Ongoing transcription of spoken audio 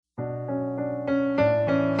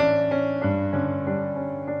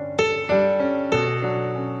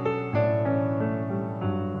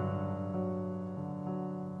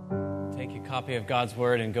copy of God's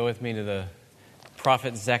Word and go with me to the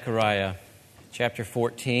prophet Zechariah, chapter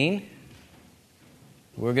 14.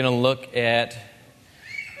 We're going to look at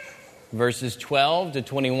verses 12 to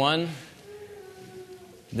 21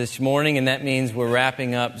 this morning, and that means we're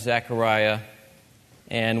wrapping up Zechariah.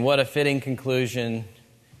 And what a fitting conclusion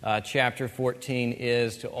chapter 14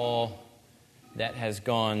 is to all that has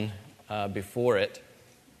gone before it.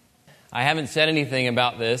 I haven't said anything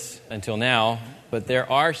about this until now, but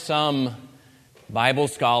there are some Bible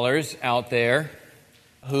scholars out there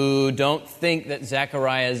who don't think that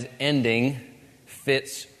Zechariah's ending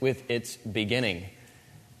fits with its beginning.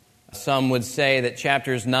 Some would say that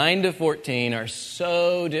chapters 9 to 14 are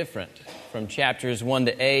so different from chapters 1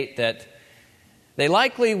 to 8 that they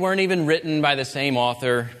likely weren't even written by the same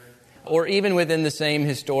author or even within the same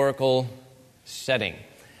historical setting.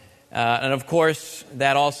 And of course,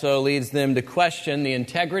 that also leads them to question the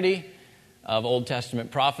integrity of Old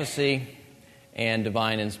Testament prophecy and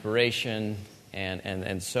divine inspiration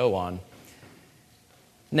and so on.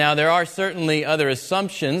 Now, there are certainly other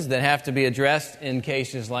assumptions that have to be addressed in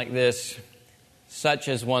cases like this, such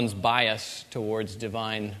as one's bias towards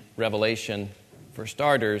divine revelation, for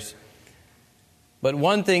starters. But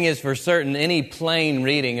one thing is for certain, any plain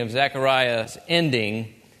reading of Zechariah's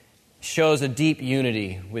ending shows a deep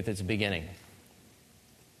unity with its beginning.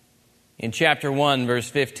 In chapter 1, verse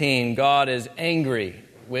 15, God is angry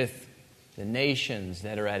with the nations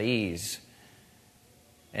that are at ease.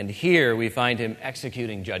 And here we find him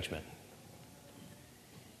executing judgment.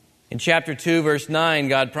 In chapter 2, verse 9,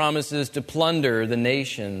 God promises to plunder the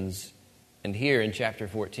nations. And here in chapter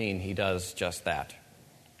 14, he does just that.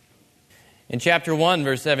 In chapter 1,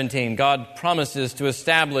 verse 17, God promises to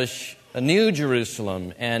establish a new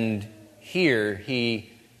Jerusalem, and here he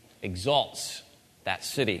exalts that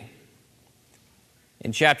city.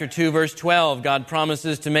 In chapter 2, verse 12, God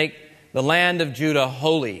promises to make the land of Judah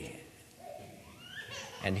holy,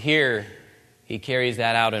 and here he carries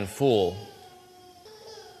that out in full.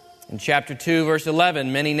 In chapter 2, verse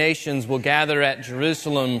 11, many nations will gather at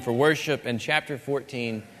Jerusalem for worship, and chapter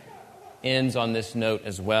 14 ends on this note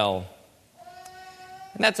as well.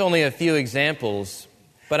 And that's only a few examples,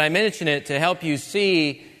 but I mention it to help you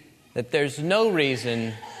see that there's no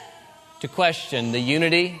reason to question the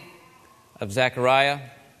unity of Zechariah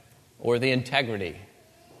or the integrity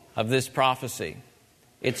of this prophecy.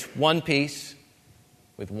 It's one piece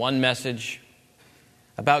with one message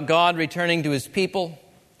about God returning to his people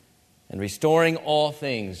and restoring all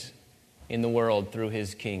things in the world through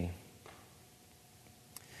his King.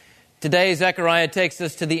 Today, Zechariah takes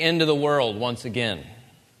us to the end of the world once again.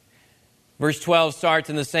 Verse 12 starts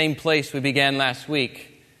in the same place we began last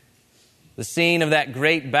week, the scene of that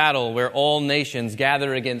great battle where all nations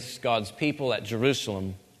gather against God's people at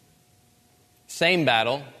Jerusalem. Same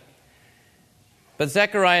battle, but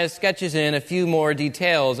Zechariah sketches in a few more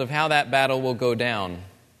details of how that battle will go down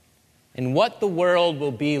and what the world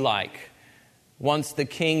will be like once the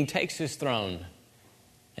king takes his throne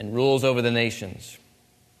and rules over the nations.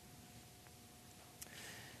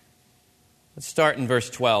 Let's start in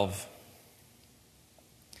verse 12.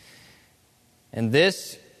 And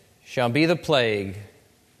this shall be the plague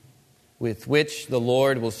with which the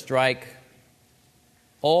Lord will strike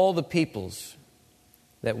all the peoples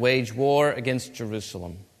that wage war against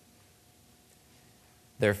Jerusalem.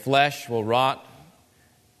 Their flesh will rot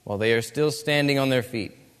while they are still standing on their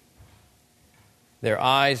feet. Their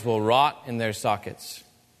eyes will rot in their sockets,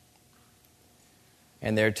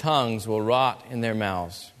 and their tongues will rot in their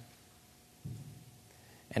mouths.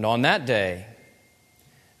 And on that day,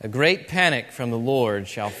 a great panic from the Lord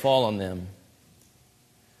shall fall on them,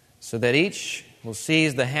 so that each will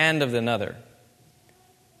seize the hand of another,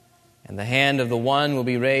 and the hand of the one will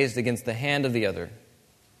be raised against the hand of the other.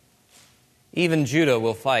 Even Judah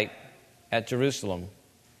will fight at Jerusalem,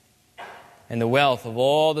 and the wealth of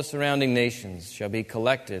all the surrounding nations shall be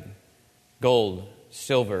collected, gold,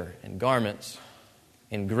 silver, and garments,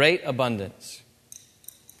 in great abundance.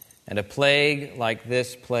 And a plague like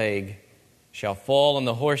this plague shall fall on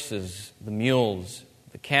the horses, the mules,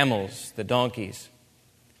 the camels, the donkeys,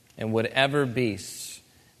 and whatever beasts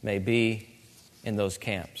may be in those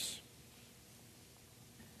camps.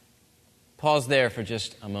 Pause there for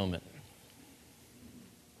just a moment.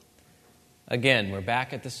 Again, we're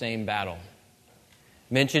back at the same battle,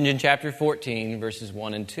 mentioned in chapter 14, verses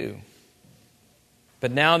 1 and 2.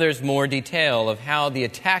 But now there's more detail of how the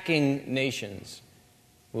attacking nations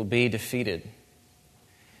will be defeated.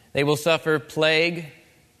 They will suffer plague,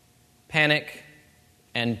 panic,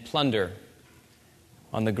 and plunder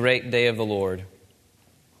on the great day of the Lord.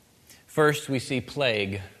 First, we see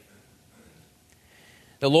plague.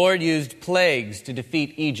 The Lord used plagues to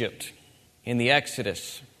defeat Egypt in the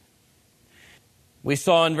Exodus. We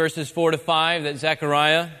saw in verses 4 to 5 that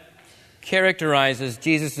Zechariah characterizes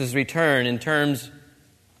Jesus' return in terms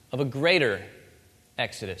of a greater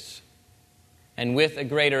Exodus. And with a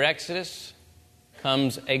greater Exodus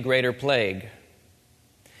comes a greater plague.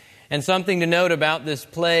 And something to note about this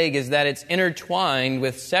plague is that it's intertwined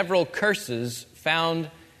with several curses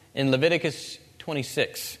found in Leviticus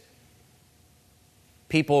 26.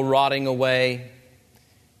 People rotting away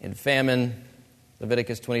in famine,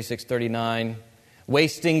 Leviticus 26:39.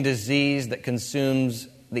 Wasting disease that consumes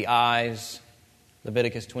the eyes,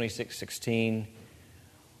 Leviticus 26:16.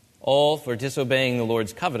 All for disobeying the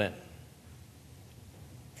Lord's covenant.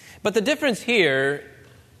 But the difference here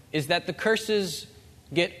is that the curses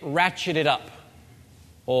get ratcheted up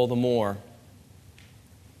all the more.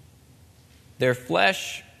 Their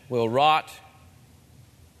flesh will rot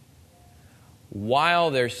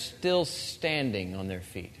while they're still standing on their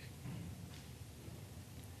feet.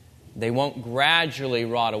 They won't gradually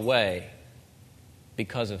rot away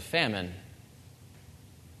because of famine.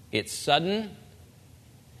 It's sudden.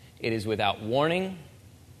 It is without warning.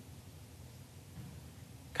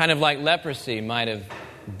 Kind of like leprosy might have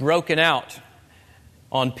broken out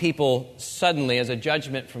on people suddenly as a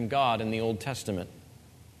judgment from God in the Old Testament.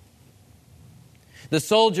 The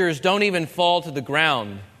soldiers don't even fall to the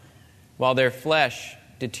ground while their flesh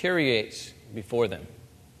deteriorates before them.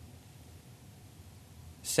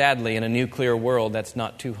 Sadly, in a nuclear world, that's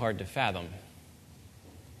not too hard to fathom.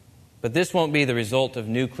 But this won't be the result of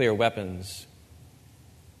nuclear weapons,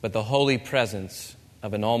 but the holy presence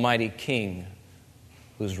of an almighty king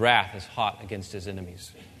whose wrath is hot against his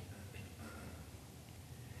enemies.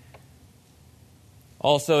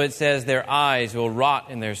 Also, it says their eyes will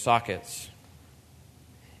rot in their sockets,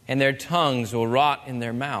 and their tongues will rot in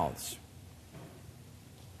their mouths.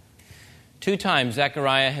 2 times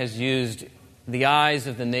Zechariah has used the eyes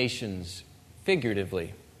of the nations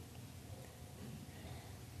figuratively.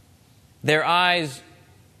 Their eyes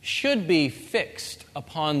should be fixed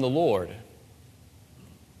upon the Lord,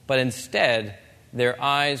 but instead their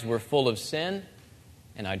eyes were full of sin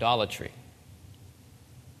and idolatry.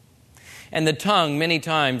 And the tongue, many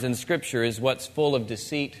times in Scripture, is what's full of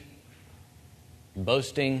deceit,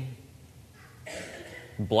 boasting,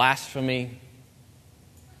 blasphemy.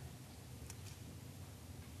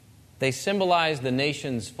 They symbolize the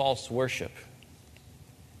nation's false worship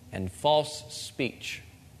and false speech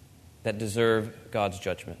that deserve God's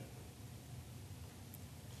judgment.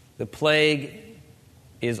 The plague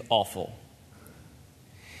is awful.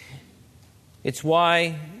 It's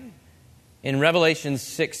why in Revelation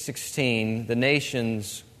 6:16, the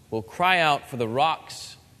nations will cry out for the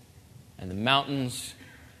rocks and the mountains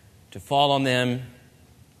to fall on them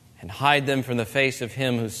and hide them from the face of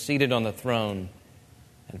him who's seated on the throne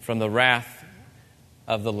and from the wrath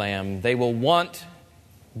of the Lamb. They will want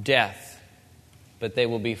death, but they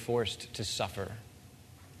will be forced to suffer.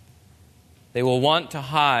 They will want to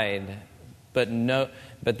hide, but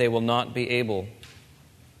they will not be able.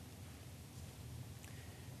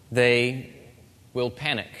 They will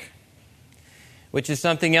panic, which is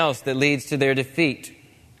something else that leads to their defeat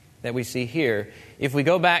that we see here. If we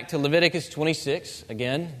go back to Leviticus 26,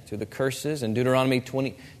 again, to the curses, and Deuteronomy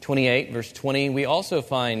 28, verse 20, we also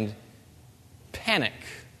find panic,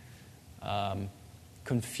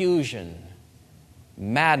 confusion,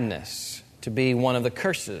 madness to be one of the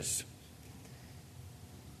curses.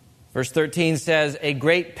 Verse 13 says, "A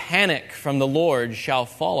great panic from the Lord shall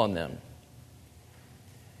fall on them."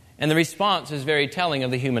 And the response is very telling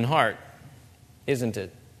of the human heart, isn't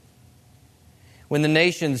it? When the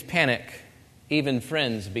nations panic, even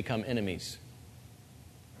friends become enemies.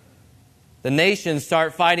 The nations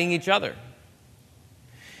start fighting each other.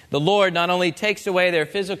 The Lord not only takes away their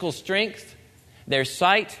physical strength, their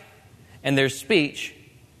sight, and their speech,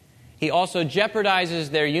 He also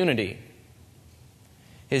jeopardizes their unity.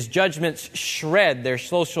 His judgments shred their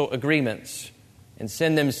social agreements and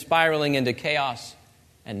send them spiraling into chaos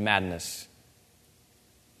and madness.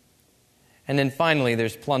 And then finally,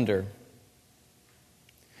 there's plunder.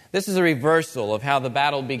 This is a reversal of how the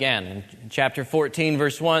battle began. In chapter 14,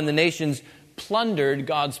 verse 1, the nations plundered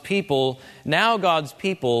God's people. Now God's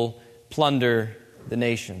people plunder the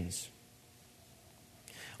nations.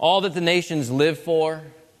 All that the nations live for,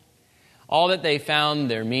 all that they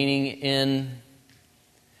found their meaning in,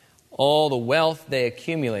 all the wealth they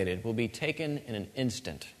accumulated will be taken in an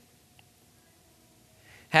instant.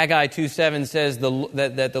 Haggai 2:7 says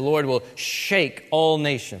that the Lord will shake all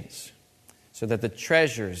nations so that the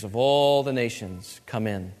treasures of all the nations come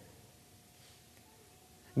in.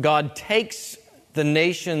 God takes the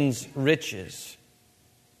nation's riches,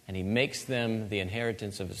 and he makes them the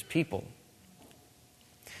inheritance of his people.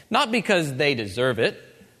 Not because they deserve it,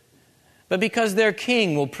 but because their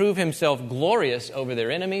king will prove himself glorious over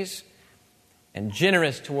their enemies and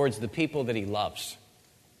generous towards the people that he loves.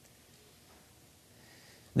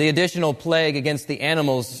 The additional plague against the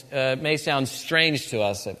animals may sound strange to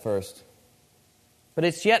us at first, but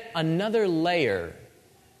it's yet another layer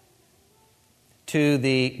to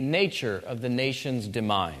the nature of the nation's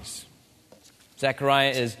demise.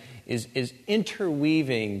 Zechariah is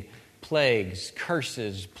interweaving plagues,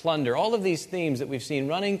 curses, plunder, all of these themes that we've seen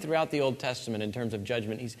running throughout the Old Testament in terms of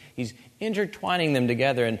judgment. He's intertwining them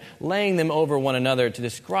together and laying them over one another to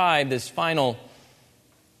describe this final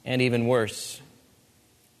and even worse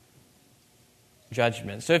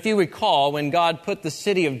judgment. So if you recall, when God put the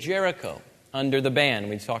city of Jericho under the ban,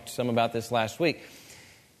 we talked some about this last week,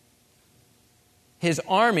 his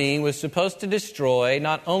army was supposed to destroy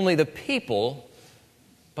not only the people,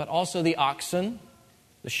 but also the oxen,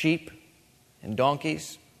 the sheep, and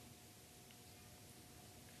donkeys.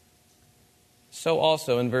 So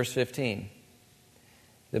also in verse 15,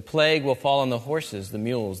 the plague will fall on the horses, the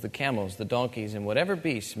mules, the camels, the donkeys, and whatever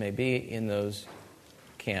beasts may be in those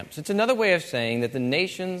camps. It's another way of saying that the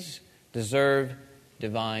nations deserve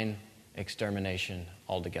divine extermination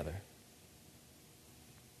altogether.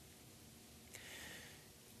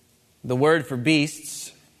 The word for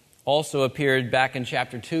beasts also appeared back in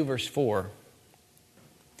chapter 2, verse 4.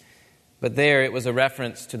 But there it was a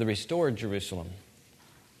reference to the restored Jerusalem.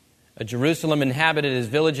 A Jerusalem inhabited as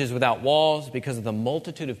villages without walls because of the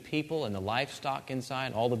multitude of people and the livestock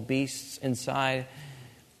inside, all the beasts inside.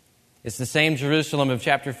 It's the same Jerusalem of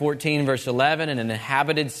chapter 14, verse 11, an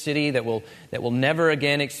inhabited city that will never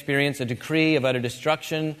again experience a decree of utter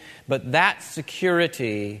destruction. But that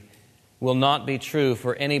security will not be true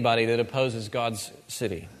for anybody that opposes God's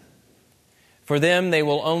city. For them, they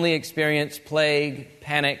will only experience plague,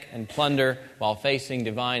 panic, and plunder while facing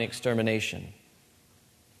divine extermination.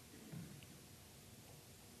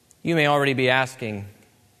 You may already be asking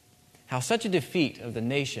how such a defeat of the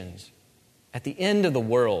nations at the end of the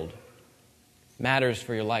world matters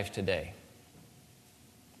for your life today.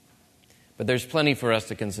 But there's plenty for us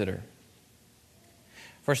to consider.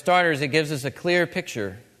 For starters, it gives us a clear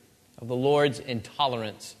picture of the Lord's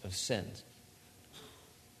intolerance of sins.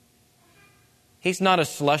 He's not a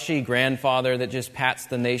slushy grandfather that just pats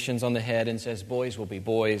the nations on the head and says, boys will be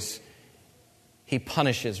boys. He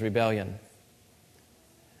punishes rebellion.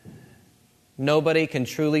 Nobody can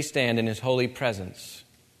truly stand in his holy presence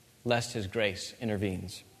lest his grace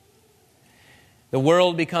intervenes. The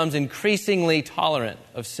world becomes increasingly tolerant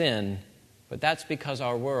of sin, but that's because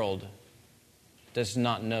our world does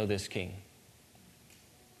not know this King.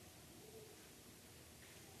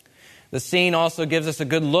 The scene also gives us a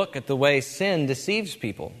good look at the way sin deceives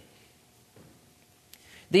people.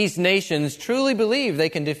 These nations truly believe they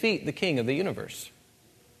can defeat the King of the universe.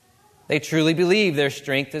 They truly believe their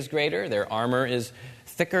strength is greater, their armor is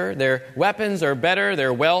thicker, their weapons are better,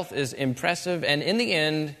 their wealth is impressive, and in the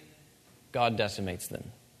end, God decimates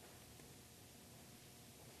them.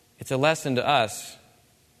 It's a lesson to us.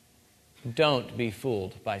 Don't be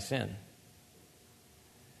fooled by sin.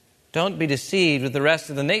 Don't be deceived with the rest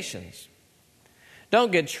of the nations.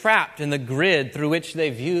 Don't get trapped in the grid through which they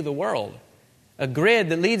view the world. A grid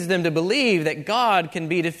that leads them to believe that God can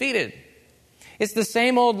be defeated. It's the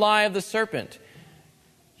same old lie of the serpent.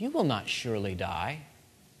 You will not surely die.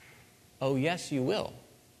 Oh, yes, you will.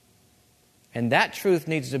 And that truth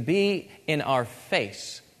needs to be in our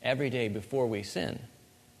face every day before we sin.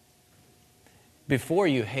 Before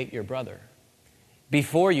you hate your brother.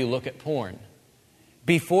 Before you look at porn.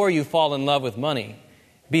 Before you fall in love with money.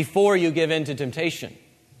 Before you give in to temptation.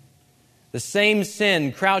 The same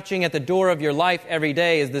sin crouching at the door of your life every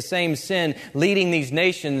day is the same sin leading these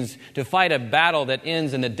nations to fight a battle that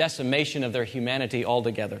ends in the decimation of their humanity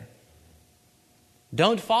altogether.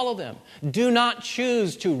 Don't follow them. Do not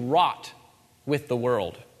choose to rot with the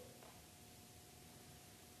world.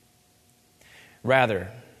 Rather,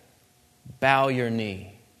 bow your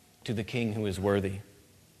knee to the King who is worthy.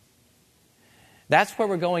 That's where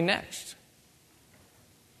we're going next.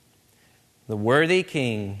 The worthy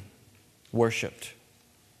King worshipped.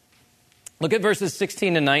 Look at verses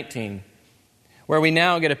 16 and 19, where we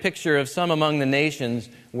now get a picture of some among the nations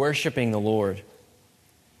worshiping the Lord.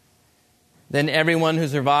 Then everyone who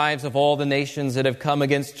survives of all the nations that have come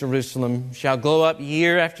against Jerusalem shall go up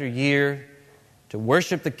year after year to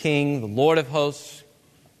worship the King, the Lord of hosts,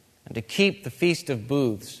 and to keep the Feast of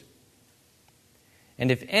Booths.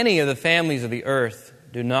 And if any of the families of the earth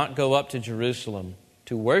do not go up to Jerusalem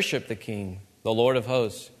to worship the King, the Lord of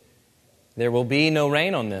hosts. There will be no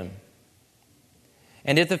rain on them.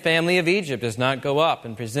 And if the family of Egypt does not go up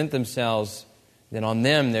and present themselves, then on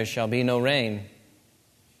them there shall be no rain.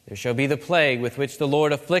 There shall be the plague with which the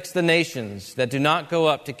Lord afflicts the nations that do not go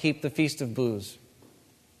up to keep the feast of booths.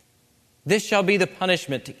 This shall be the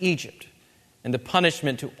punishment to Egypt and the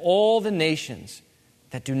punishment to all the nations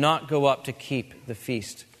that do not go up to keep the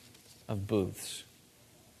feast of booths.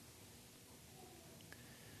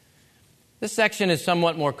 This section is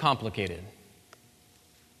somewhat more complicated.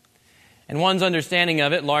 And one's understanding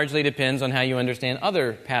of it largely depends on how you understand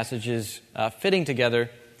other passages fitting together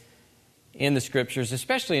in the Scriptures,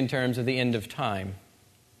 especially in terms of the end of time.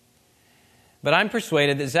 But I'm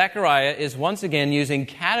persuaded that Zechariah is once again using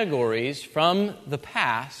categories from the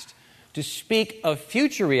past to speak of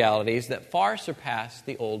future realities that far surpass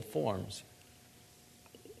the old forms.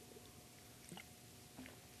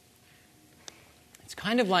 It's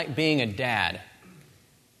kind of like being a dad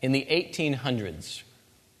in the 1800s.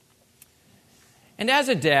 And as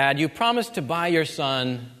a dad, you promise to buy your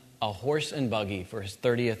son a horse and buggy for his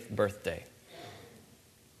 30th birthday.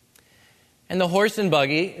 And the horse and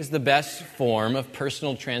buggy is the best form of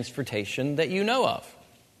personal transportation that you know of.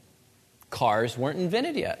 Cars weren't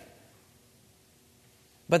invented yet.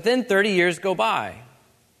 But then 30 years go by.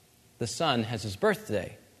 The son has his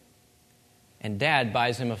birthday. And dad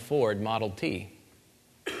buys him a Ford Model T.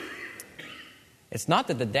 It's not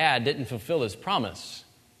that the dad didn't fulfill his promise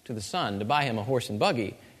to the son to buy him a horse and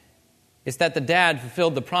buggy. It's that the dad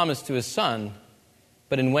fulfilled the promise to his son,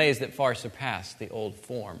 but in ways that far surpass the old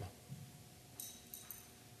form.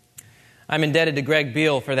 I'm indebted to Greg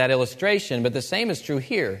Beale for that illustration, but the same is true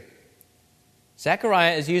here.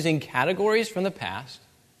 Zechariah is using categories from the past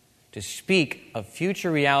to speak of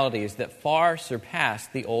future realities that far surpass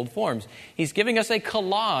the old forms. He's giving us a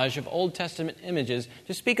collage of Old Testament images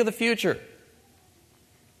to speak of the future.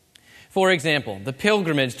 For example, the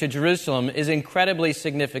pilgrimage to Jerusalem is incredibly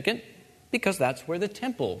significant because that's where the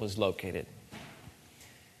temple was located.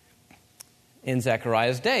 In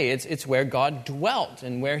Zechariah's day, it's where God dwelt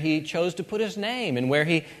and where he chose to put his name and where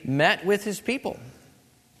he met with his people.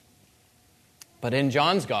 But in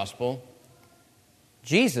John's gospel,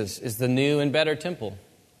 Jesus is the new and better temple.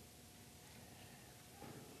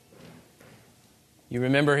 You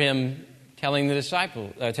remember him telling the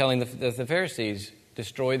disciples, telling the Pharisees,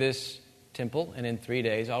 destroy this temple, and in 3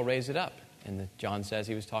 days I'll raise it up. And John says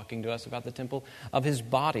he was talking to us about the temple of his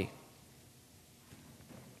body.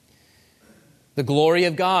 The glory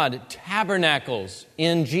of God tabernacles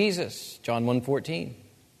in Jesus, John 1:14.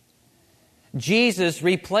 Jesus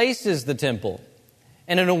replaces the temple,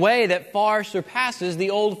 and in a way that far surpasses the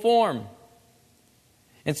old form.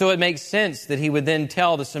 And so it makes sense that he would then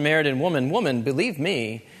tell the Samaritan woman, "Woman, believe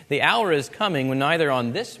me, the hour is coming when neither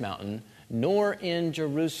on this mountain nor in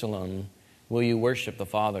Jerusalem will you worship the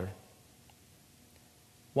Father."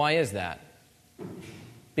 Why is that?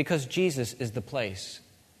 Because Jesus is the place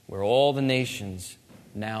where all the nations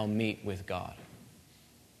now meet with God.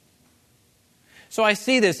 So I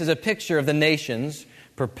see this as a picture of the nations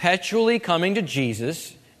perpetually coming to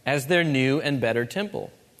Jesus as their new and better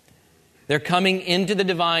temple. They're coming into the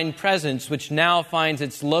divine presence, which now finds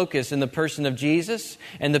its locus in the person of Jesus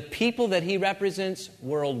and the people that he represents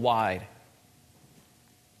worldwide.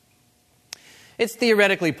 It's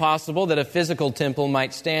theoretically possible that a physical temple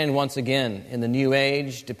might stand once again in the New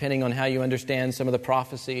Age, depending on how you understand some of the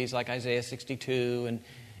prophecies like Isaiah 62 and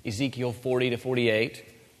Ezekiel 40 to 48.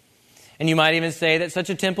 And you might even say that such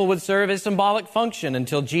a temple would serve as symbolic function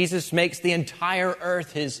until Jesus makes the entire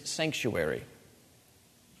earth his sanctuary.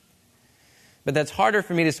 But that's harder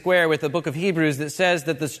for me to square with the book of Hebrews that says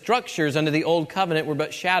that the structures under the old covenant were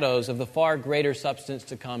but shadows of the far greater substance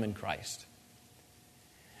to come in Christ.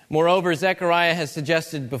 Moreover, Zechariah has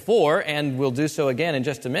suggested before, and will do so again in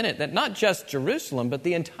just a minute, that not just Jerusalem, but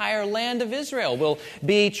the entire land of Israel will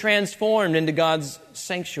be transformed into God's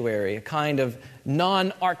sanctuary, a kind of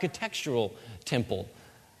non-architectural temple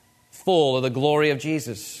full of the glory of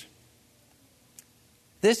Jesus.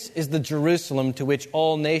 This is the Jerusalem to which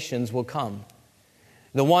all nations will come.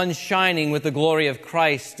 The one shining with the glory of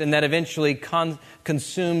Christ, and that eventually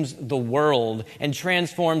consumes the world and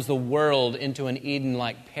transforms the world into an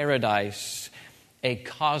Eden-like paradise, a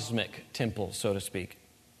cosmic temple, so to speak.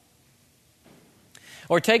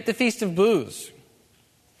 Or take the Feast of Booths.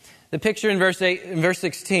 The picture in verse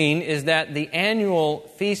 16 is that the annual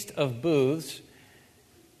Feast of Booths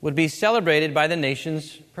would be celebrated by the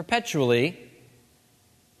nations perpetually.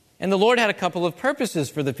 And the Lord had a couple of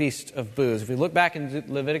purposes for the Feast of Booths. If we look back in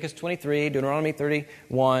Leviticus 23, Deuteronomy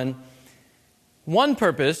 31, One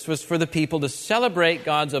purpose was for the people to celebrate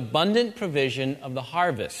God's abundant provision of the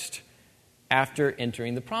harvest after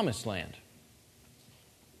entering the Promised Land.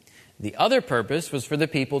 The other purpose was for the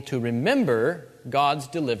people to remember God's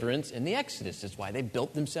deliverance in the Exodus. That's why they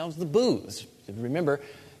built themselves the booths, to remember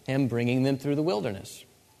Him bringing them through the wilderness.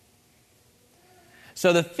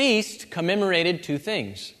 So the feast commemorated two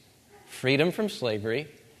things: freedom from slavery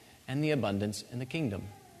and the abundance in the kingdom.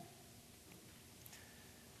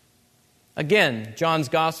 Again, John's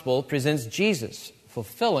Gospel presents Jesus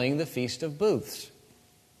fulfilling the Feast of Booths.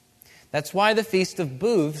 That's why the Feast of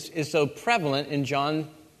Booths is so prevalent in John's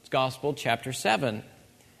Gospel, chapter 7.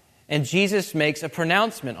 And Jesus makes a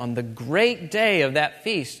pronouncement on the great day of that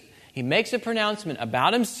feast. He makes a pronouncement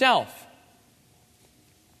about Himself.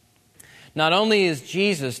 Not only is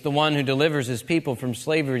Jesus the one who delivers His people from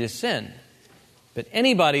slavery to sin, but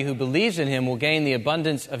anybody who believes in Him will gain the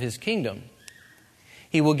abundance of His kingdom.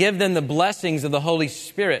 He will give them the blessings of the Holy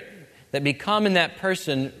Spirit that become in that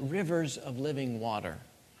person rivers of living water.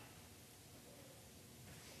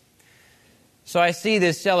 So I see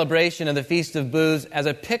this celebration of the Feast of Booths as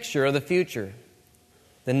a picture of the future.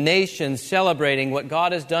 The nations celebrating what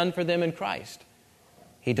God has done for them in Christ.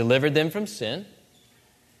 He delivered them from sin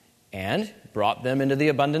and brought them into the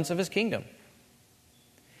abundance of His kingdom.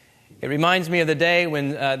 It reminds me of the day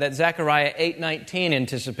when that Zechariah 8:19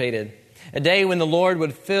 anticipated. A day when the Lord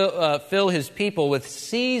would fill His people with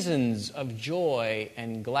seasons of joy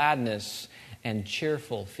and gladness and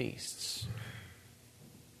cheerful feasts.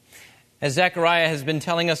 As Zechariah has been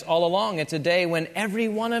telling us all along, it's a day when every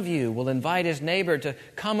one of you will invite his neighbor to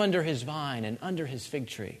come under his vine and under his fig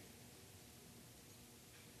tree.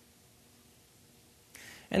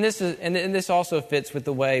 And this also fits with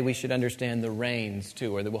the way we should understand the rains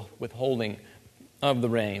too, or the withholding of the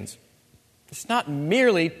rains. It's not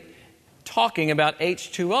merely talking about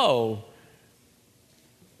H2O.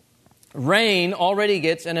 Rain already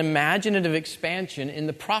gets an imaginative expansion in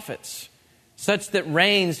the prophets, such that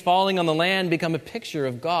rains falling on the land become a picture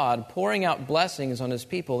of God pouring out blessings on His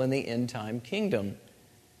people in the end-time kingdom.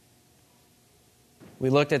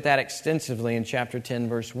 We looked at that extensively in chapter 10,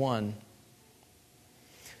 verse 1.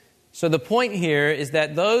 So the point here is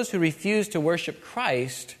that those who refuse to worship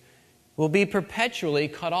Christ will be perpetually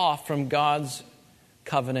cut off from God's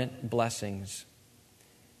covenant blessings.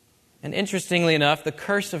 And interestingly enough, the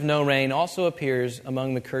curse of no rain also appears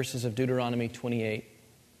among the curses of Deuteronomy 28.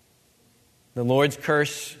 The Lord's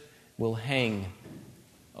curse will hang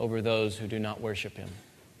over those who do not worship Him.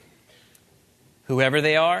 Whoever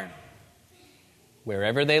they are,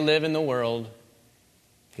 wherever they live in the world,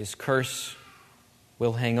 His curse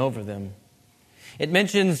will hang over them. It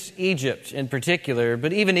mentions Egypt in particular,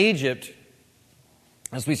 but even Egypt,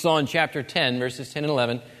 as we saw in chapter 10, verses 10 and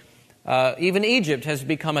 11, even Egypt has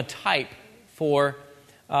become a type for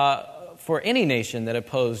any nation that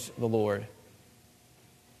opposed the Lord.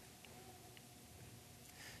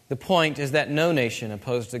 The point is that no nation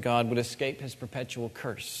opposed to God would escape His perpetual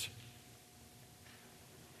curse.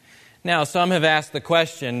 Now, some have asked the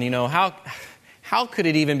question, how could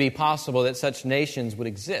it even be possible that such nations would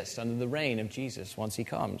exist under the reign of Jesus once He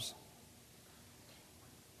comes?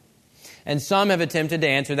 And some have attempted to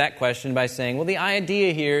answer that question by saying, well, the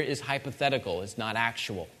idea here is hypothetical. It's not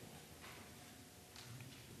actual.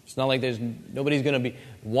 It's not like nobody's going to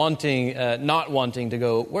be not wanting to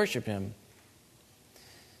go worship Him.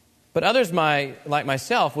 But others, like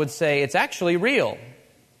myself, would say it's actually real.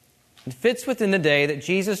 It fits within the day that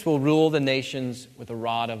Jesus will rule the nations with a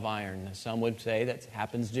rod of iron. Some would say that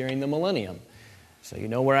happens during the millennium. So you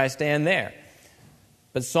know where I stand there.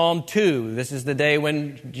 But Psalm 2, this is the day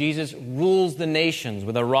when Jesus rules the nations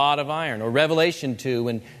with a rod of iron. Or Revelation 2,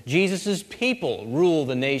 when Jesus' people rule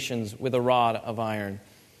the nations with a rod of iron.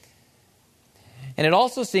 And it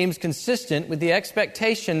also seems consistent with the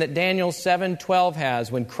expectation that Daniel 7:12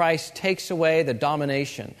 has when Christ takes away the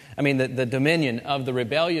dominion of the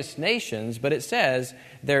rebellious nations. But it says,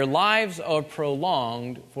 their lives are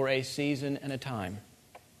prolonged for a season and a time.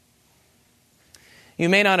 You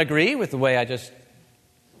may not agree with the way I just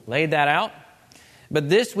laid that out, but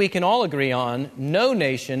this we can all agree on: no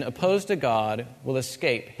nation opposed to God will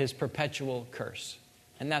escape His perpetual curse.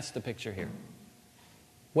 And that's the picture here.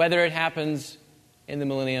 Whether it happens in the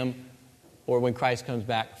millennium or when Christ comes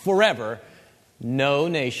back, forever, no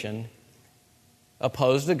nation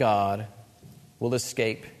opposed to God will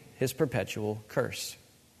escape His perpetual curse.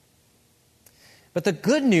 But the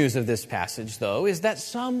good news of this passage, though, is that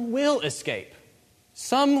some will escape.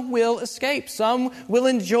 Some will escape. Some will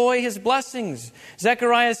enjoy His blessings.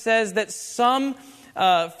 Zechariah says that some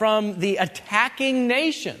from the attacking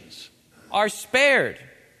nations are spared.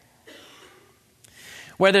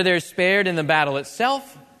 Whether they're spared in the battle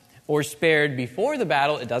itself or spared before the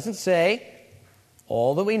battle, it doesn't say.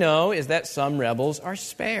 All that we know is that some rebels are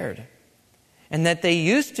spared, and that they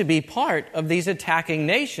used to be part of these attacking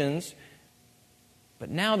nations,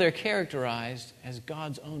 but now they're characterized as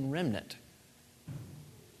God's own remnant.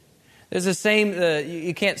 There's the same,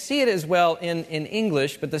 you can't see it as well in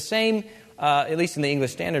English, but the same, at least in the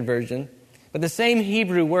English Standard Version, but the same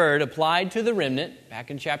Hebrew word applied to the remnant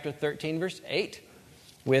back in chapter 13, verse 8,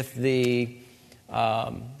 with the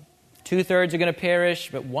 2/3 are going to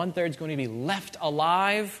perish, but 1/3 is going to be left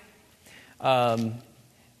alive.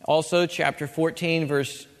 Also, chapter 14,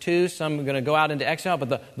 verse 2, some are going to go out into exile,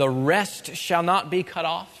 but the rest shall not be cut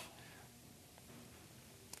off.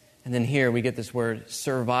 And then here we get this word,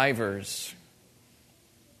 survivors.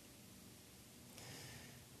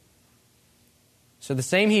 So the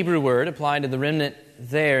same Hebrew word applied to the remnant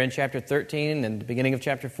there in chapter 13 and the beginning of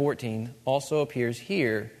chapter 14 also appears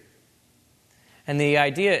here. And the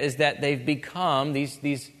idea is that they've become,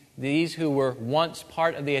 these who were once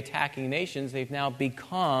part of the attacking nations, they've now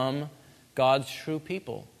become God's true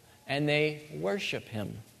people, and they worship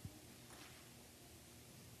Him.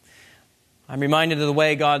 I'm reminded of the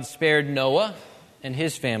way God spared Noah and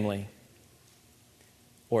his family,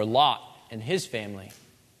 or Lot and his family,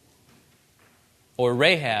 or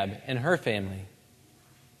Rahab and her family,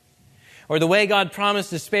 or the way God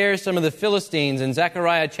promised to spare some of the Philistines in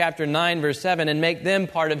Zechariah chapter 9, verse 7, and make them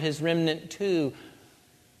part of His remnant too.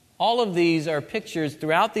 All of these are pictures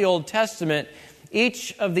throughout the Old Testament.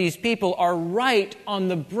 Each of these people are right on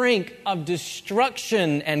the brink of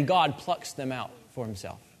destruction, and God plucks them out for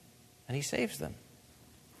Himself, and He saves them.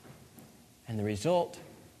 And the result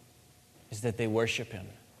is that they worship Him.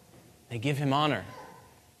 They give Him honor.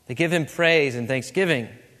 They give Him praise and thanksgiving.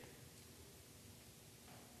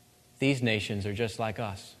 These nations are just like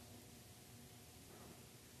us.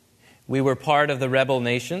 We were part of the rebel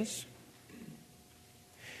nations.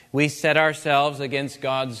 We set ourselves against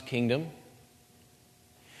God's kingdom.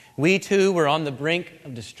 We too were on the brink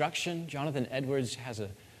of destruction. Jonathan Edwards has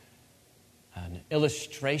an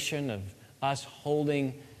illustration of us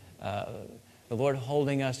holding, the Lord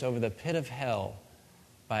holding us over the pit of hell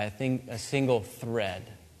by a single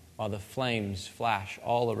thread while the flames flash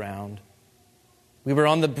all around. We were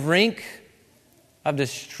on the brink of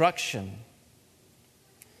destruction,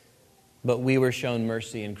 but we were shown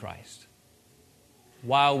mercy in Christ.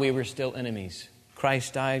 While we were still enemies,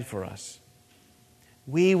 Christ died for us.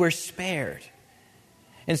 We were spared.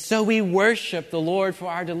 And so we worship the Lord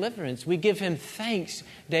for our deliverance. We give Him thanks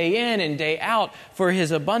day in and day out for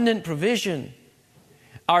His abundant provision.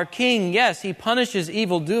 Our King, yes, He punishes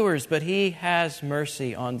evildoers, but He has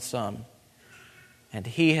mercy on some. And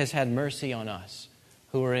He has had mercy on us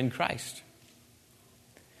who are in Christ.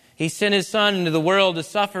 He sent His Son into the world to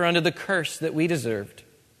suffer under the curse that we deserved.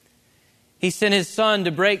 He sent His Son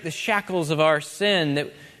to break the shackles of our sin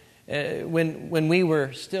that when we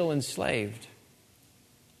were still enslaved.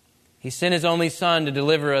 He sent His only Son to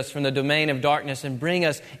deliver us from the domain of darkness and bring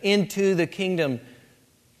us into the kingdom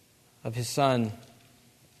of His Son.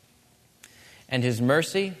 And His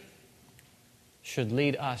mercy should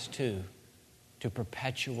lead us to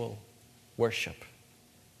perpetual worship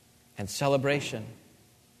and celebration.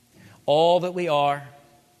 All that we are,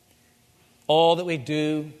 all that we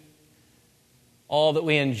do, all that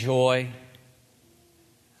we enjoy,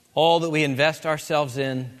 all that we invest ourselves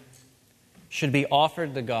in should be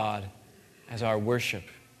offered to God as our worship.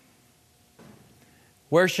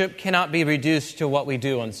 Worship cannot be reduced to what we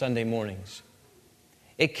do on Sunday mornings.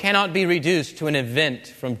 It cannot be reduced to an event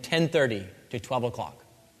from 10:30 to 12 o'clock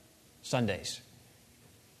Sundays.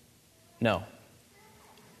 No.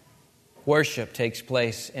 Worship takes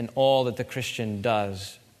place in all that the Christian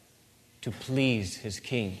does to please his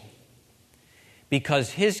King,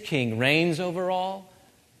 because his King reigns over all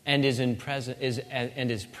and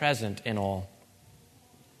is present in all.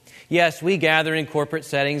 Yes, we gather in corporate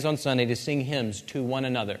settings on Sunday to sing hymns to one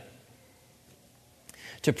another,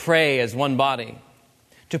 to pray as one body,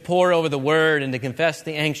 to pore over the Word and to confess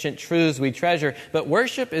the ancient truths we treasure. But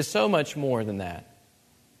worship is so much more than that.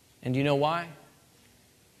 And do you know why?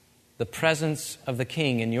 The presence of the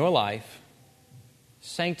King in your life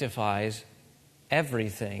sanctifies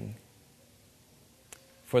everything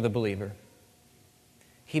for the believer.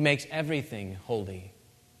 He makes everything holy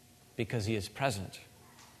because He is present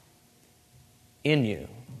in you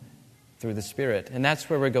through the Spirit. And that's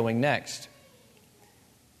where we're going next.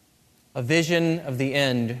 A vision of the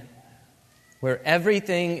end where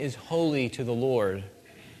everything is holy to the Lord.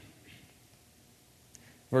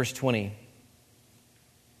 Verse 20.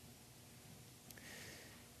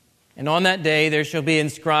 And on that day there shall be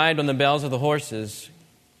inscribed on the bells of the horses,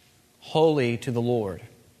 Holy to the Lord.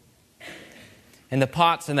 And the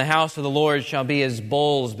pots in the house of the Lord shall be as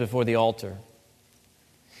bowls before the altar.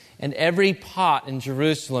 And every pot in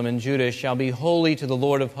Jerusalem and Judah shall be holy to the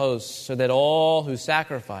Lord of hosts, so that all who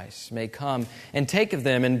sacrifice may come and take of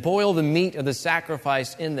them and boil the meat of the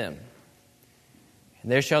sacrifice in them.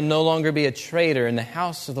 And there shall no longer be a traitor in the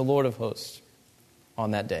house of the Lord of hosts on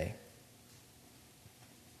that day.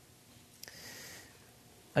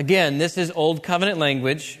 Again, this is Old Covenant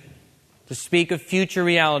language to speak of future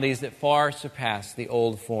realities that far surpass the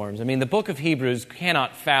old forms. I mean, the book of Hebrews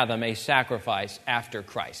cannot fathom a sacrifice after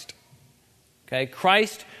Christ. Okay?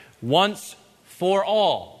 Christ, once for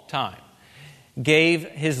all time, gave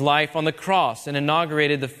his life on the cross and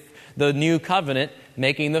inaugurated the new covenant,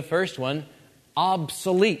 making the first one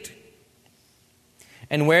obsolete.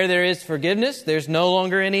 And where there is forgiveness, there's no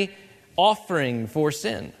longer any offering for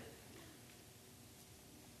sin.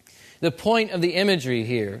 The point of the imagery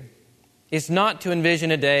here is not to envision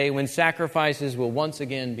a day when sacrifices will once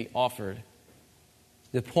again be offered.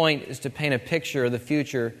 The point is to paint a picture of the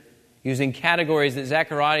future using categories that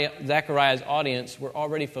Zechariah's audience were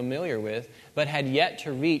already familiar with, but had yet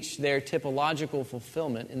to reach their typological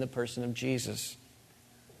fulfillment in the person of Jesus.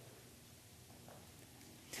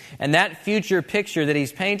 And that future picture that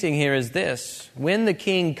he's painting here is this: when the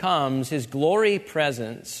King comes, his glory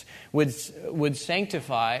presence would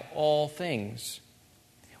sanctify all things,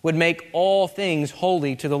 would make all things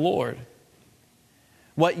holy to the Lord.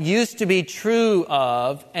 What used to be true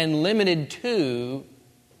of and limited to,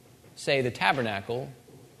 say, the tabernacle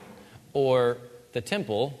or the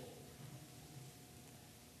temple,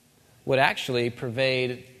 would actually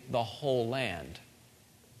pervade the whole land.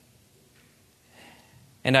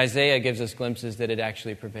 And Isaiah gives us glimpses that it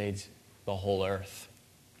actually pervades the whole earth.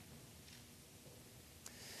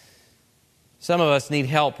 Some of us need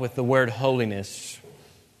help with the word holiness.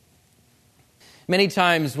 Many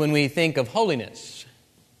times when we think of holiness,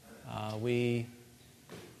 we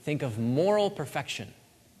think of moral perfection.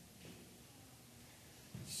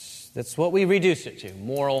 That's what we reduce it to,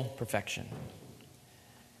 moral perfection.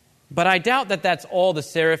 But I doubt that that's all the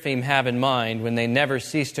seraphim have in mind when they never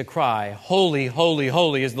cease to cry, Holy, holy,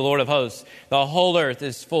 holy is the Lord of hosts. The whole earth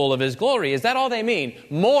is full of his glory. Is that all they mean?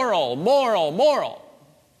 Moral, moral, moral.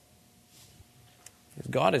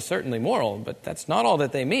 God is certainly moral, but that's not all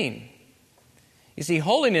that they mean. You see,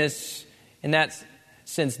 holiness in that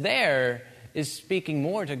sense there is speaking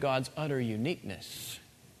more to God's utter uniqueness.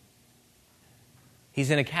 He's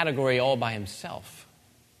in a category all by himself.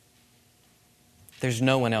 There's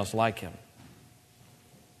no one else like him.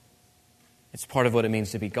 It's part of what it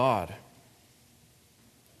means to be God.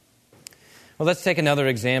 Well, let's take another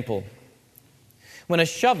example. When a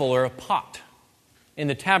shovel or a pot in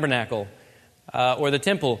the tabernacle or the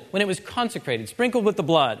temple, when it was consecrated, sprinkled with the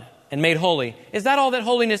blood, and made holy, is that all that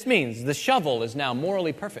holiness means? The shovel is now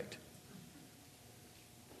morally perfect.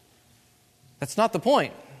 That's not the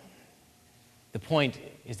point. The point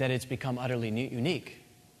is that it's become utterly unique,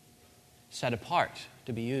 set apart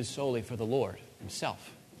to be used solely for the Lord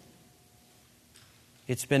himself.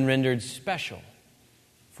 It's been rendered special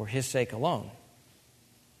for his sake alone.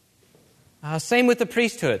 Same with the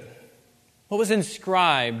priesthood. What was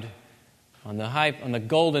inscribed on the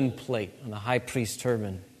golden plate on the high priest's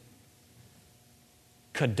turban?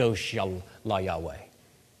 Kadosh Yahweh.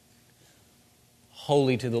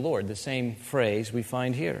 Holy to the Lord. The same phrase we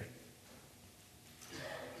find here.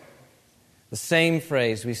 The same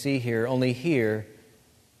phrase we see here, only here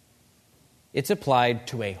it's applied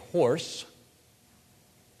to a horse,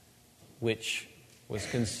 which was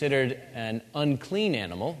considered an unclean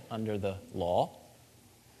animal under the law.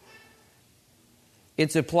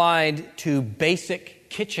 It's applied to basic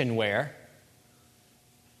kitchenware.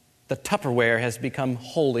 The Tupperware has become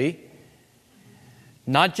holy.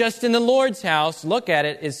 Not just in the Lord's house. Look at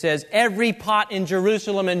it. It says, every pot in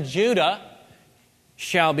Jerusalem and Judah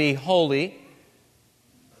shall be holy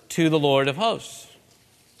to the Lord of hosts.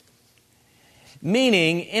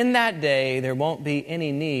 Meaning, in that day, there won't be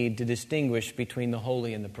any need to distinguish between the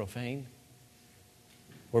holy and the profane,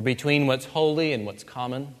 or between what's holy and what's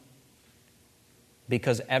common,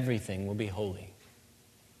 because everything will be holy.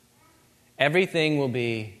 Everything will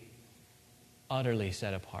be utterly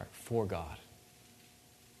set apart for God.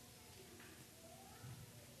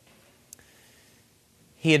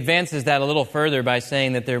 He advances that a little further by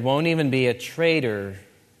saying that there won't even be a traitor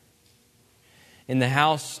in the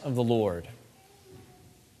house of the Lord.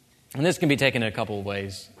 And this can be taken in a couple of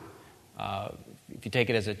ways. If you take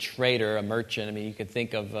it as a trader, a merchant, I mean, you could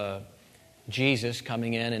think of Jesus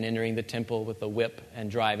coming in and entering the temple with a whip and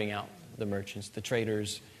driving out the merchants, the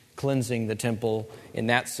traders, cleansing the temple in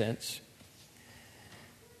that sense.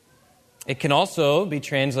 It can also be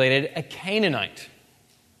translated a Canaanite.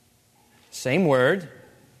 Same word,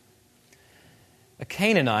 a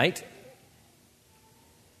Canaanite.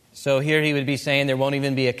 So here he would be saying there won't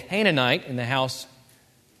even be a Canaanite in the house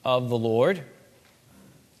of the Lord.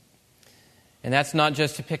 And that's not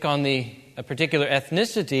just to pick on a particular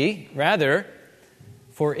ethnicity. Rather,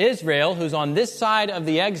 for Israel, who's on this side of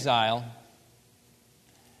the exile,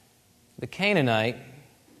 the Canaanite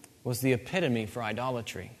was the epitome for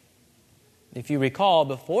idolatry. If you recall,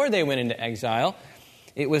 before they went into exile,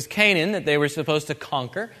 it was Canaan that they were supposed to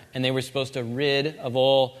conquer, and they were supposed to rid of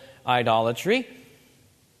all idolatry.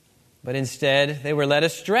 But instead, they were led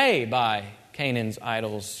astray by Canaan's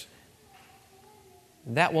idols.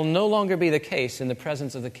 That will no longer be the case in the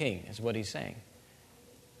presence of the king, is what he's saying.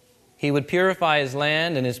 He would purify his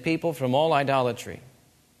land and his people from all idolatry.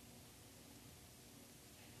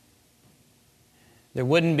 There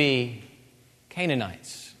wouldn't be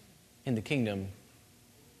Canaanites in the kingdom.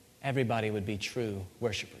 Everybody would be true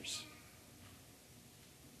worshipers.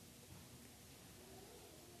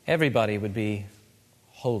 Everybody would be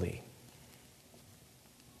holy.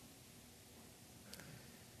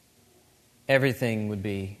 Everything would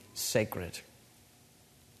be sacred.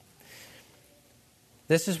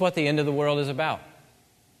 This is what the end of the world is about.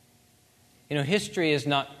 You know, history is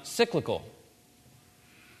not cyclical.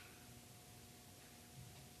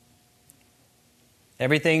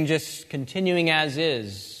 Everything just continuing as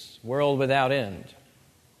is, world without end.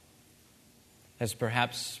 As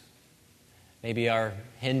perhaps maybe our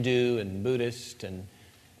Hindu and Buddhist and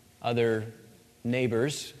other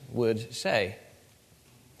neighbors would say.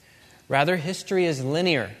 Rather, history is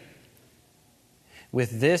linear,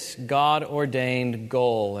 with this God-ordained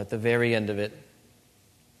goal at the very end of it.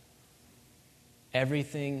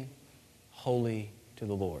 Everything holy to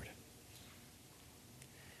the Lord.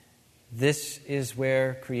 This is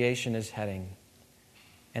where creation is heading.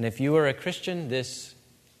 And if you are a Christian, this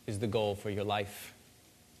is the goal for your life.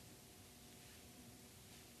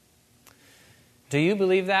 Do you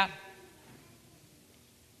believe that?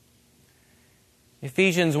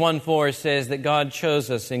 Ephesians 1:4 says that God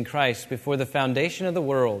chose us in Christ before the foundation of the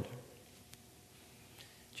world.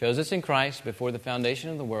 Chose us in Christ before the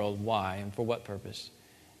foundation of the world. Why and for what purpose?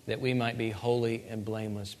 That we might be holy and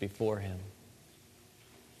blameless before Him.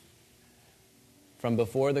 From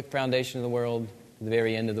before the foundation of the world to the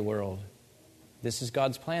very end of the world. This is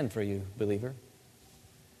God's plan for you, believer.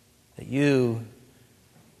 That your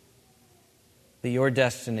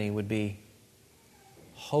destiny would be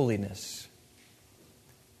holiness.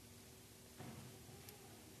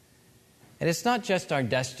 And it's not just our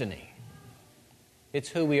destiny. It's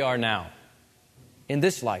who we are now, in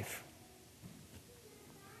this life.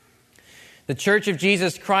 The Church of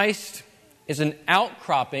Jesus Christ is an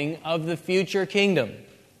outcropping of the future kingdom.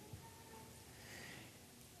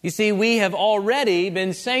 You see, we have already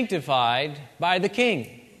been sanctified by the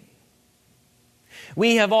King.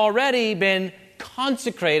 We have already been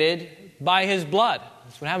consecrated by His blood.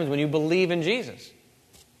 That's what happens when you believe in Jesus.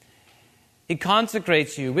 He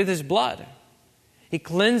consecrates you with His blood. He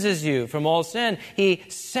cleanses you from all sin. He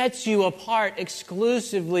sets you apart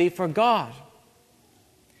exclusively for God.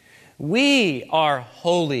 We are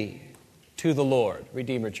holy to the Lord,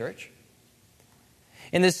 Redeemer Church.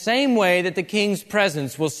 In the same way that the King's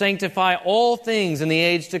presence will sanctify all things in the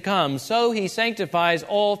age to come, so He sanctifies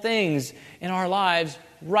all things in our lives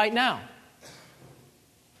right now.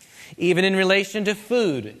 Even in relation to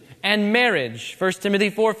food and marriage, 1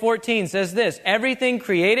 Timothy 4:14 says this, everything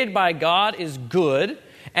created by God is good,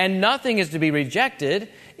 and nothing is to be rejected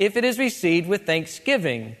if it is received with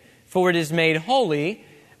thanksgiving, for it is made holy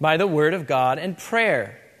by the word of God and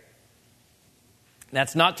prayer.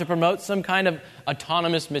 That's not to promote some kind of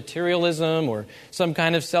autonomous materialism or some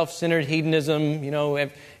kind of self-centered hedonism. You know,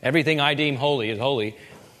 everything I deem holy is holy.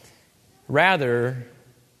 Rather,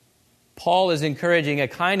 Paul is encouraging a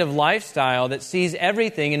kind of lifestyle that sees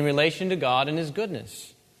everything in relation to God and His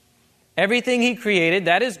goodness. Everything He created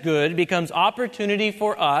that is good becomes opportunity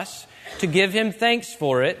for us to give Him thanks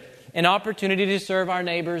for it, an opportunity to serve our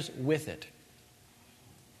neighbors with it.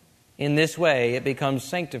 In this way, it becomes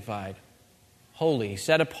sanctified, holy,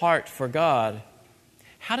 set apart for God.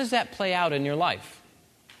 How does that play out in your life?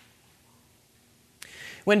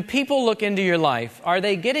 When people look into your life, are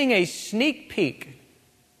they getting a sneak peek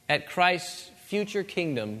at Christ's future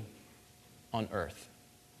kingdom on earth?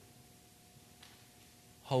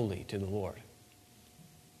 Holy to the Lord.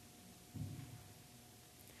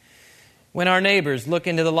 When our neighbors look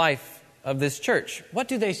into the life of this church, what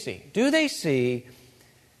do they see? Do they see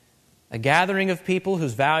a gathering of people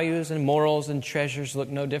whose values and morals and treasures look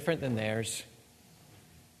no different than theirs?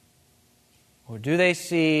 Or do they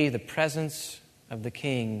see the presence of the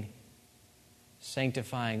King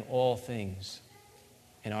sanctifying all things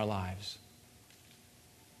in our lives,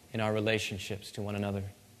 in our relationships to one another?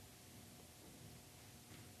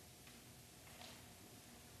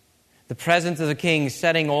 The presence of the King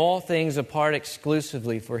setting all things apart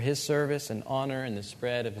exclusively for His service and honor and the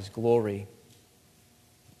spread of His glory.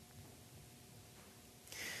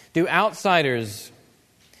 Do outsiders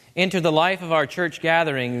enter the life of our church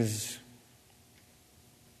gatherings?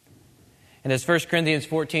 And as 1 Corinthians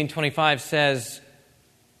 14:25 says,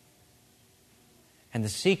 and the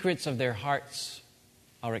secrets of their hearts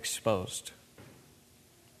are exposed.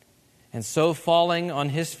 And so falling on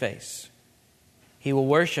his face, he will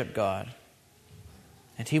worship God,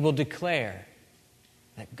 and he will declare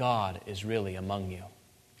that God is really among you.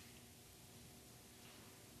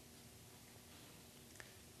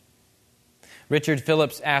 Richard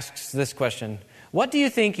Phillips asks this question: what do you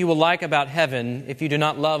think you will like about heaven if you do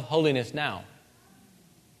not love holiness now?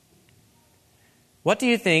 What do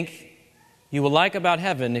you think you will like about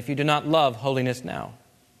heaven if you do not love holiness now?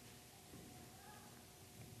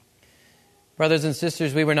 Brothers and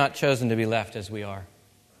sisters, we were not chosen to be left as we are.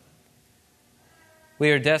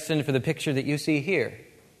 We are destined for the picture that you see here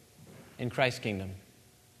in Christ's kingdom.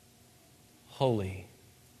 Holy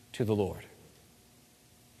to the Lord.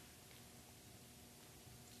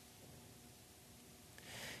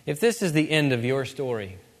 If this is the end of your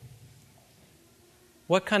story,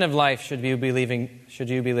 what kind of life should you be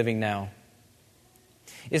living now?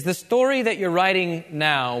 Is the story that you're writing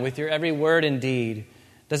now with your every word and deed,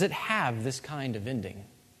 does it have this kind of ending?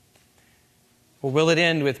 Or will it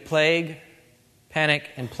end with plague, panic,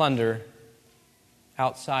 and plunder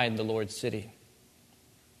outside the Lord's city?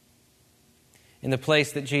 In the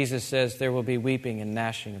place that Jesus says there will be weeping and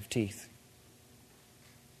gnashing of teeth.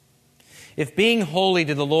 If being holy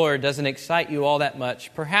to the Lord doesn't excite you all that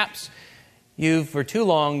much, perhaps you've for too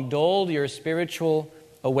long dulled your spiritual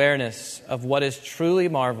awareness of what is truly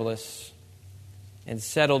marvelous and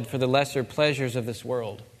settled for the lesser pleasures of this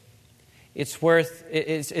world. It's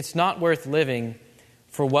not worth living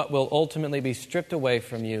for what will ultimately be stripped away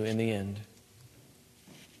from you in the end.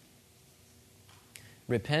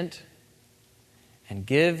 Repent and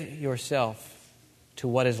give yourself to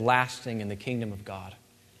what is lasting in the kingdom of God.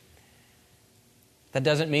 That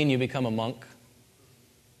doesn't mean you become a monk.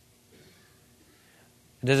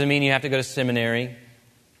 It doesn't mean you have to go to seminary.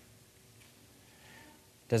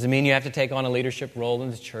 Doesn't mean you have to take on a leadership role in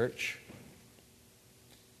the church.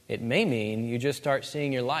 It may mean you just start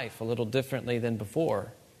seeing your life a little differently than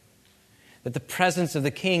before. That the presence of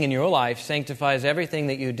the King in your life sanctifies everything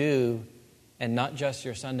that you do and not just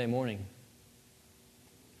your Sunday morning.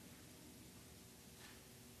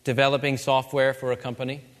 Developing software for a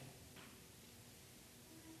company.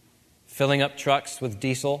 Filling up trucks with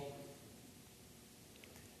diesel.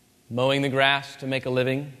 Mowing the grass to make a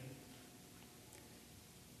living.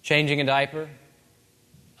 Changing a diaper,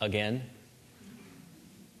 again.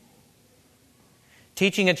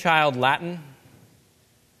 Teaching a child Latin.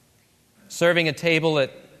 Serving a table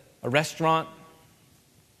at a restaurant.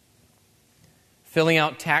 Filling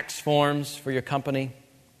out tax forms for your company.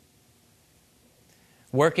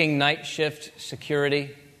 Working night shift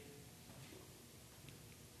security.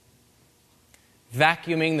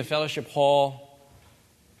 Vacuuming the fellowship hall.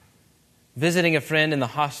 Visiting a friend in the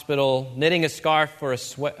hospital, knitting a scarf for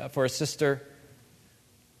a sister,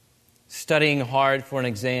 studying hard for an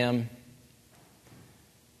exam,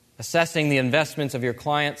 assessing the investments of your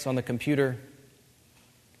clients on the computer,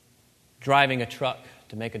 driving a truck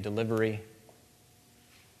to make a delivery.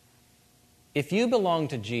 If you belong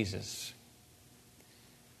to Jesus,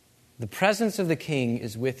 the presence of the King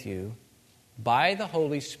is with you by the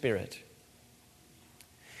Holy Spirit.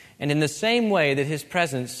 And in the same way that His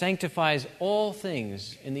presence sanctifies all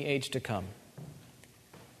things in the age to come,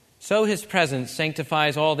 so His presence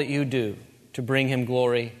sanctifies all that you do to bring Him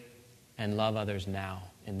glory and love others now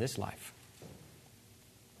in this life.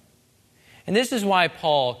 And this is why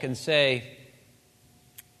Paul can say,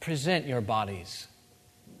 present your bodies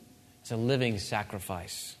as a living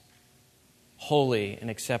sacrifice, holy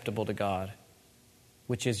and acceptable to God,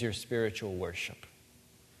 which is your spiritual worship.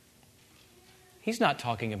 He's not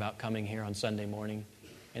talking about coming here on Sunday morning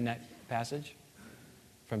in that passage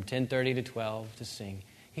from 10:30 to 12 to sing.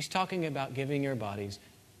 He's talking about giving your bodies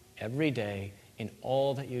every day in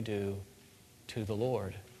all that you do to the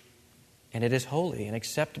Lord. And it is holy and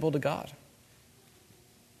acceptable to God.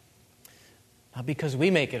 Not because we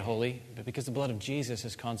make it holy, but because the blood of Jesus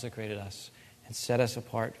has consecrated us and set us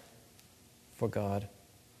apart for God.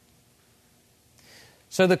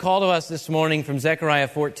 So the call to us this morning from Zechariah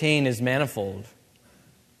 14 is manifold.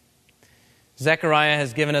 Zechariah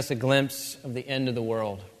has given us a glimpse of the end of the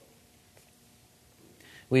world.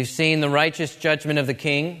 We've seen the righteous judgment of the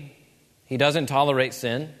king. He doesn't tolerate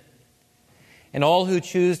sin. And all who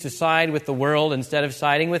choose to side with the world instead of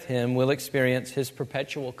siding with him will experience his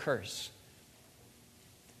perpetual curse.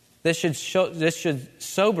 This should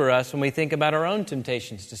sober us when we think about our own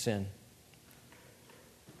temptations to sin.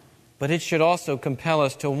 But it should also compel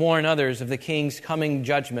us to warn others of the king's coming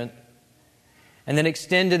judgment and then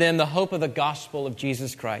extend to them the hope of the gospel of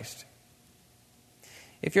Jesus Christ.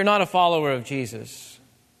 If you're not a follower of Jesus,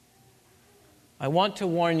 I want to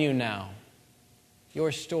warn you now,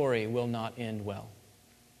 your story will not end well.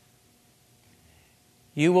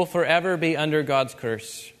 You will forever be under God's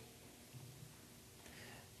curse.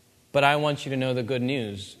 But I want you to know the good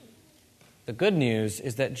news. The good news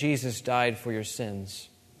is that Jesus died for your sins,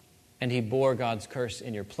 and he bore God's curse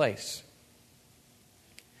in your place.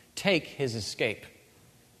 Take his escape.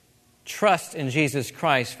 Trust in Jesus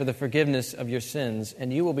Christ for the forgiveness of your sins,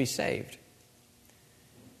 and you will be saved.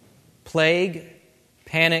 Plague,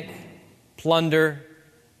 panic, plunder,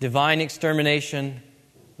 divine extermination,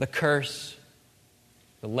 the curse,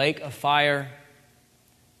 the lake of fire,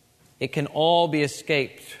 it can all be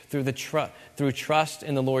escaped through trust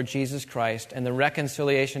in the Lord Jesus Christ and the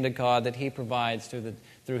reconciliation to God that he provides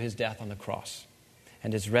through his death on the cross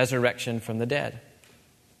and his resurrection from the dead.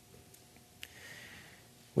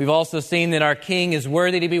 We've also seen that our King is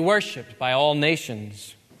worthy to be worshipped by all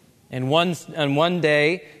nations. And one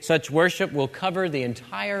day, such worship will cover the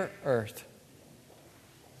entire earth.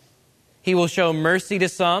 He will show mercy to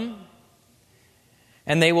some,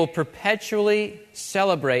 and they will perpetually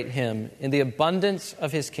celebrate him in the abundance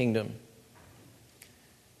of his kingdom.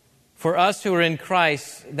 For us who are in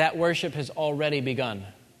Christ, that worship has already begun.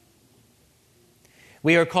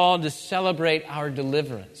 We are called to celebrate our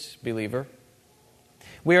deliverance, believer.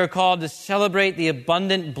 We are called to celebrate the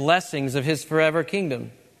abundant blessings of his forever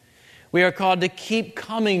kingdom. We are called to keep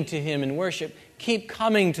coming to him in worship, keep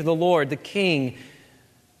coming to the Lord, the King,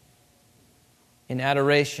 in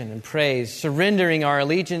adoration and praise, surrendering our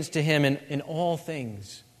allegiance to him in all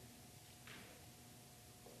things.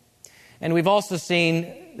 And we've also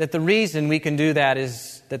seen that the reason we can do that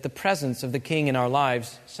is that the presence of the King in our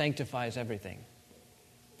lives sanctifies everything.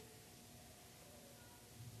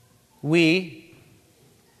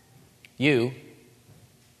 You,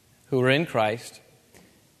 who are in Christ,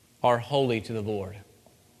 are holy to the Lord.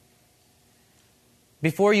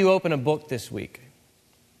 Before you open a book this week,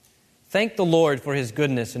 thank the Lord for his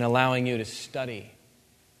goodness in allowing you to study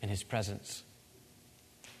in his presence.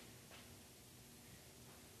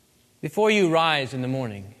 Before you rise in the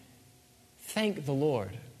morning, thank the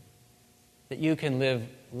Lord that you can live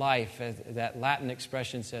life, as that Latin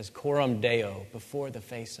expression says, coram Deo, before the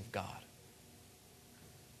face of God.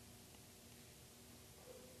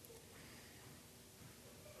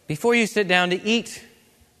 Before you sit down to eat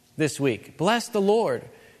this week, bless the Lord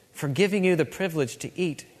for giving you the privilege to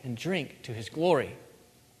eat and drink to his glory.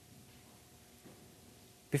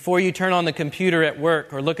 Before you turn on the computer at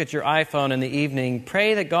work or look at your iPhone in the evening,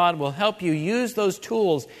 pray that God will help you use those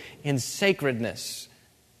tools in sacredness.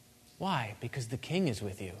 Why? Because the King is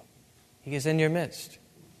with you. He is in your midst.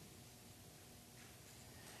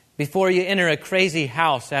 Before you enter a crazy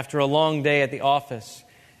house after a long day at the office,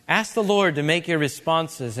 ask the Lord to make your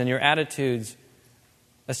responses and your attitudes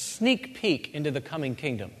a sneak peek into the coming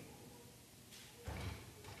kingdom.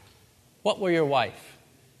 What will your wife?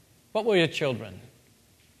 What will your children?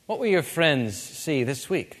 What will your friends see this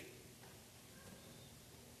week?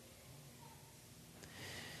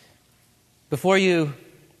 Before you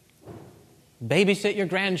babysit your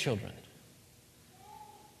grandchildren,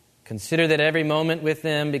 consider that every moment with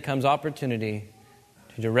them becomes opportunity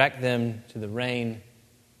to direct them to the reign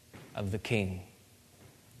of the King.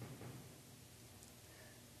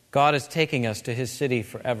 God is taking us to his city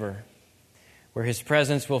forever, where his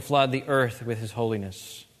presence will flood the earth with his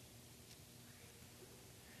holiness.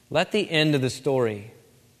 Let the end of the story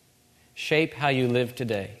shape how you live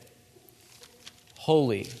today,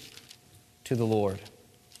 holy to the Lord.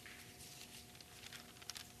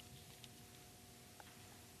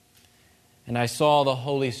 And I saw the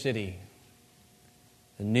holy city,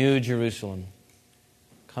 the new Jerusalem,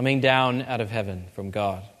 coming down out of heaven from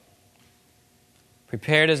God,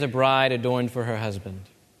 prepared as a bride adorned for her husband.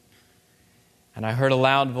 And I heard a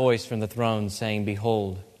loud voice from the throne saying,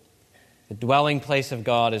 "Behold, the dwelling place of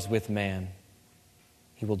God is with man.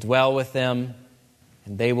 He will dwell with them,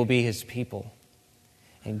 and they will be His people.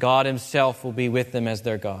 And God Himself will be with them as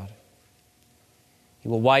their God. He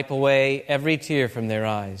will wipe away every tear from their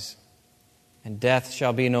eyes, and death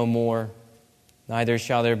shall be no more, neither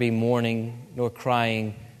shall there be mourning, nor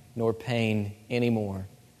crying, nor pain any more,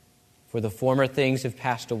 for the former things have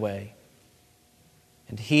passed away.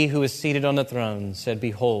 And He who is seated on the throne said,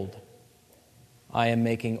 Behold, I am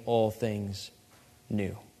making all things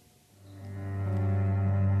new.